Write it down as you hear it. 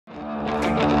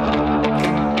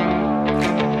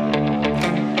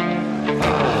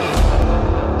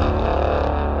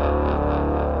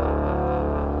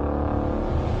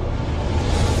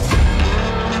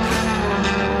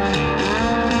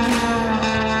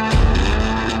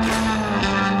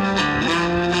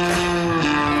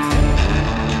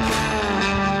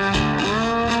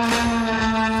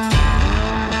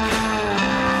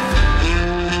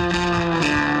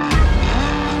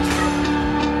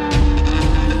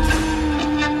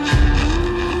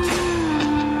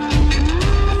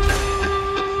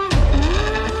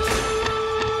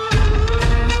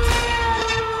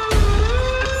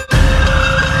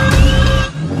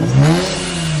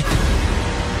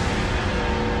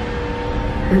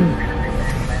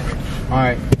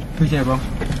Alright, appreciate it, bro.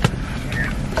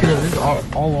 This is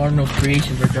all Arnold's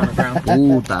creations right there on the ground.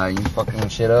 Ooh, you fucking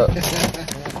shit up.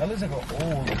 That looks like an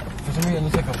old. For some reason, it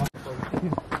looks like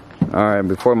a. Alright,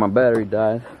 before my battery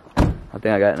dies, I think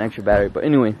I got an extra battery. But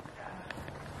anyway,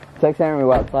 text Henry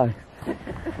while outside.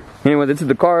 Anyway, this is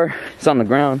the car. It's on the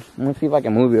ground. I'm gonna see if I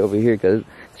can move it over here because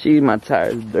my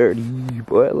tires dirty.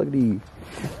 Boy, look at these.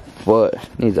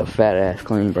 But needs a fat ass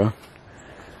clean, bro.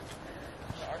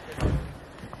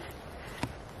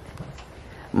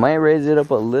 Might raise it up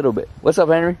a little bit. What's up,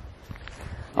 Henry?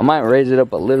 I might raise it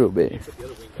up a little bit.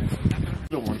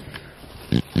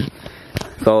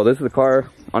 So this is the car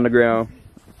on the ground,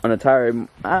 on the tire.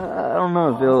 I don't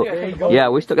know if it'll. Yeah,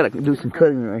 we still gotta do some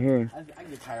cutting right here. I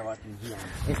get tired watching you on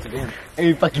Instagram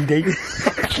every fucking day.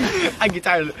 I get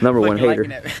tired of number one hater.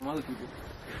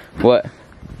 What?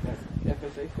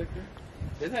 FSA sticker.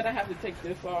 Does that have to take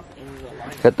this off and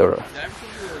line cut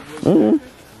the.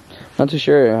 Not too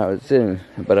sure how it's sitting,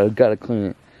 but I gotta clean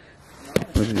it.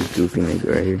 Look at this goofy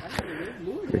nigga right here.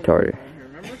 Retarded.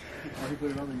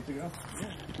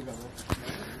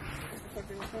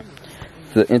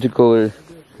 The intercooler,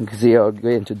 you can see how I'll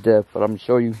get into depth, but I'm gonna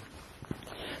show you.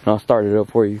 And I'll start it up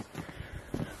for you.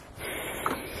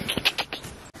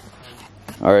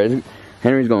 Alright,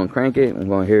 Henry's gonna crank it, I'm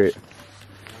gonna hear it.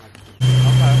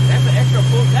 That's an extra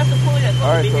pulley. That's the pulley that's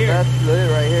supposed to be here. Alright, so that's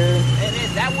it right here. And then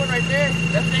that one right there,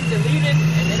 that's next to leading.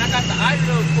 And then I got the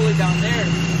idle pulley down there.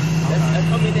 That's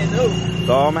something they do.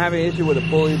 So I'm having an issue with the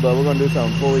pulley, but we're gonna do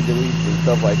some pulley deletes and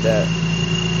stuff like that.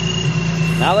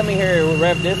 Now let me hear it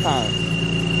rev this time.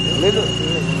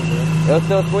 It'll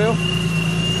still squeal?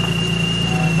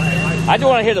 I just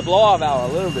want to hear the blow off out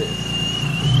a little bit.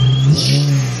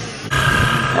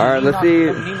 Alright, let's see.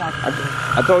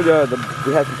 I told you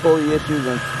we had some pulley issues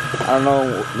and I don't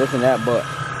know this and that, but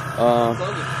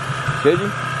should you?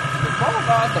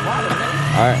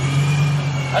 Alright.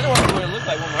 I just want to see what it looks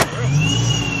like when my first.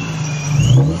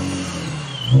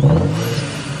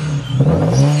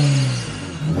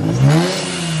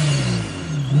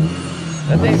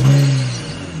 That thing.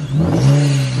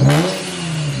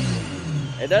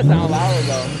 It does sound louder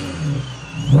though.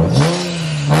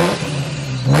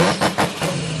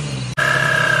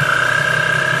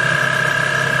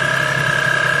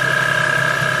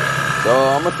 So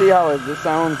I'm gonna see how this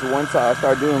sounds once I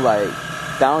start doing like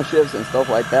downshifts and stuff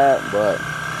like that, but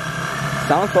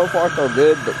sounds so far so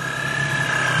good, but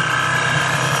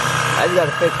I just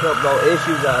gotta fix up those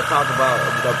issues that I talked about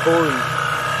with the pulleys.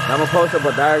 I'm gonna post up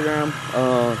a diagram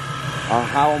on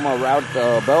how I'm gonna route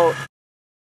the belt.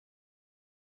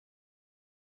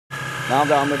 Now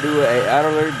that I'm gonna do a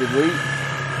idler delete,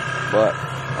 but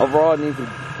overall it needs a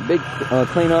big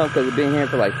cleanup because it's been here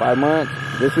for like 5 months.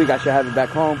 This week I should have it back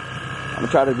home. I'm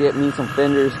gonna try to get me some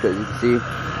fenders because you can see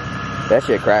that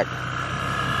shit cracked.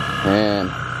 And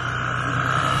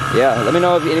yeah, let me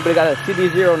know if anybody got a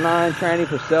CB09 tranny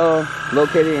for sale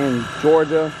located in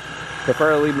Georgia,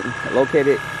 preferably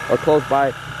located or close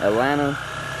by Atlanta.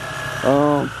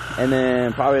 And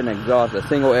then probably an exhaust, a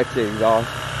single exit exhaust.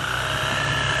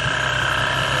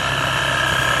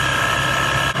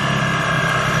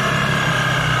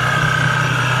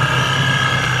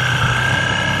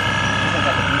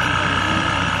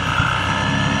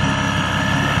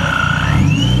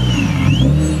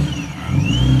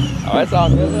 Oh, that's all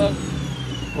good though.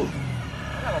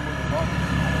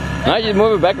 Now you just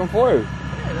move it back and forth.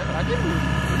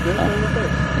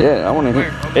 Yeah, I want to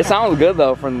hear. It sounds good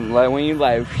though, from like when you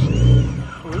like.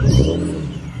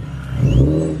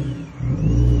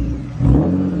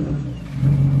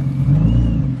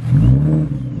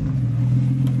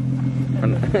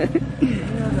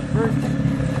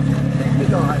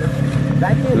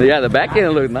 Yeah, the back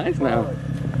end looks nice now.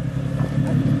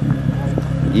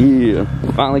 Yeah,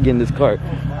 finally getting this car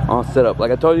all set up.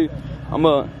 Like I told you,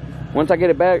 once I get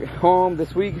it back home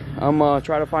this week, I'm gonna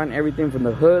try to find everything from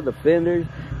the hood, the fenders,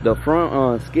 the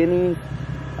front skinny,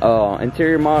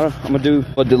 interior model. I'm gonna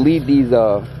delete these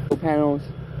panels.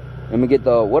 I'm gonna get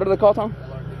the, what are they called, Tom?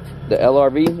 The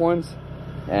LRV ones,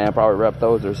 and probably wrap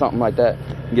those or something like that.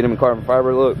 Get them in carbon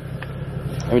fiber look.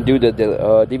 I'm gonna do the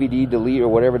DVD delete or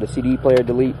whatever, the CD player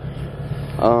delete.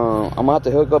 I'm gonna have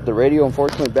to hook up the radio,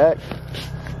 unfortunately, back.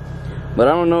 But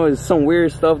I don't know, it's some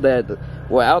weird stuff that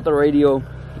without the radio,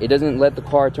 it doesn't let the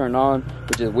car turn on,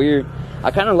 which is weird.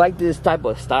 I kind of like this type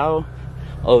of style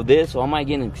of this, so I might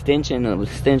get an extension of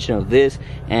this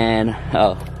and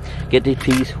get this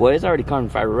piece. Well, it's already carbon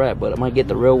fiber wrap, but I might get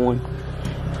the real one.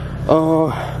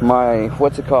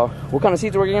 What's it called? What kind of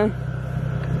seats are we getting?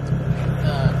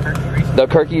 The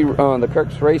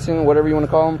Kirk's Racing, whatever you want to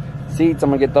call them. Seats, I'm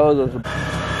gonna get those.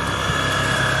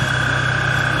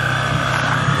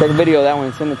 Take a video of that one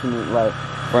and send it to me, like,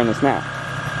 or in the snap.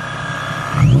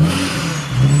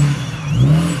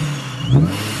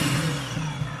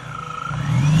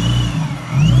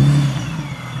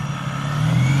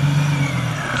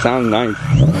 Sounds nice.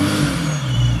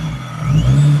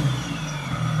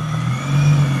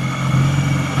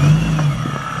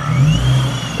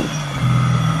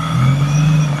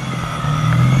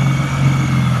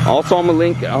 Also, I'm gonna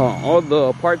link all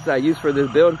the parts that I use for this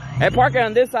build. Hey, park it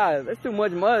on this side. That's too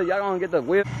much mud. Y'all gonna get the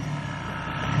wheel.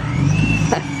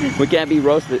 We can't be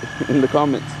roasted in the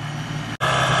comments.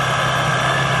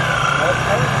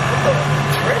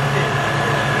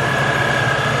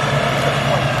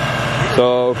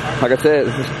 So, like I said,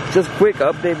 it's just a quick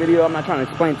update video. I'm not trying to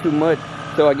explain too much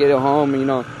till I get it home, you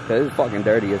know, because it's fucking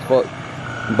dirty as fuck.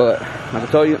 But, like I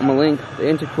told you, I'm gonna link the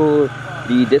intercooler,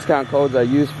 the discount codes I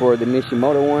use for the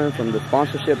Nishimoto one from the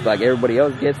sponsorship, like everybody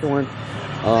else gets one.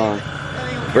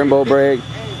 Brembo brake,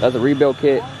 that's a rebuild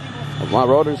kit. My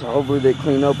rotors, hopefully they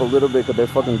clean up a little bit because they're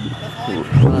fucking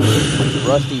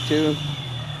rusty too.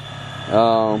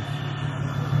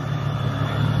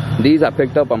 These I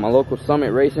picked up on my local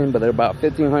Summit Racing, but they're about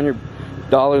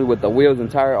 $1,500 with the wheels and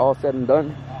tire all said and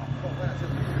done.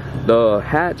 The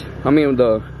hatch,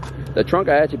 the trunk,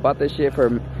 I actually bought this shit for,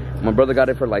 my brother got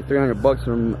it for like 300 bucks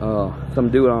from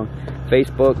some dude on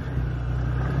Facebook.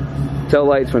 Tail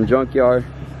lights from Junkyard.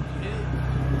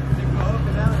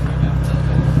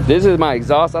 This is my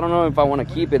exhaust. I don't know if I want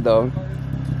to keep it though.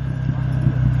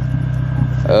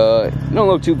 It don't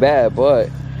look too bad, but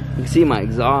you can see my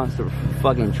exhaust are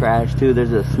fucking trash too.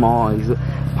 There's a small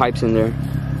pipes in there,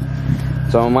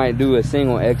 so I might do a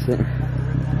single exit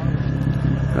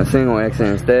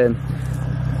instead.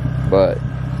 But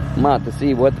I'm about to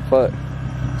see what the fuck,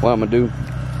 what I'm gonna do.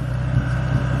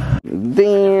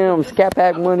 Damn, scat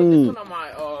pack money.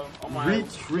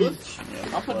 Reach.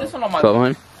 I'll put this one on my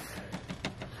 1200.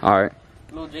 All right.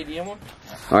 Little JDM one.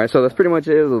 All right, so that's pretty much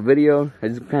it of the video. I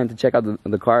just kind of to check out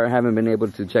the car. I haven't been able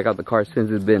to check out the car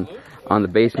since it's been on the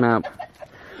base map,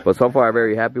 but so far I'm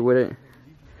very happy with it.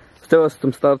 Still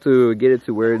some stuff to get it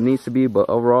to where it needs to be, but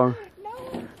overall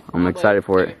I'm excited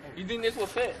for it. You think this will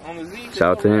fit on the Z?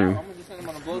 Shout out to him.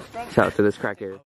 Shout out to this crackhead.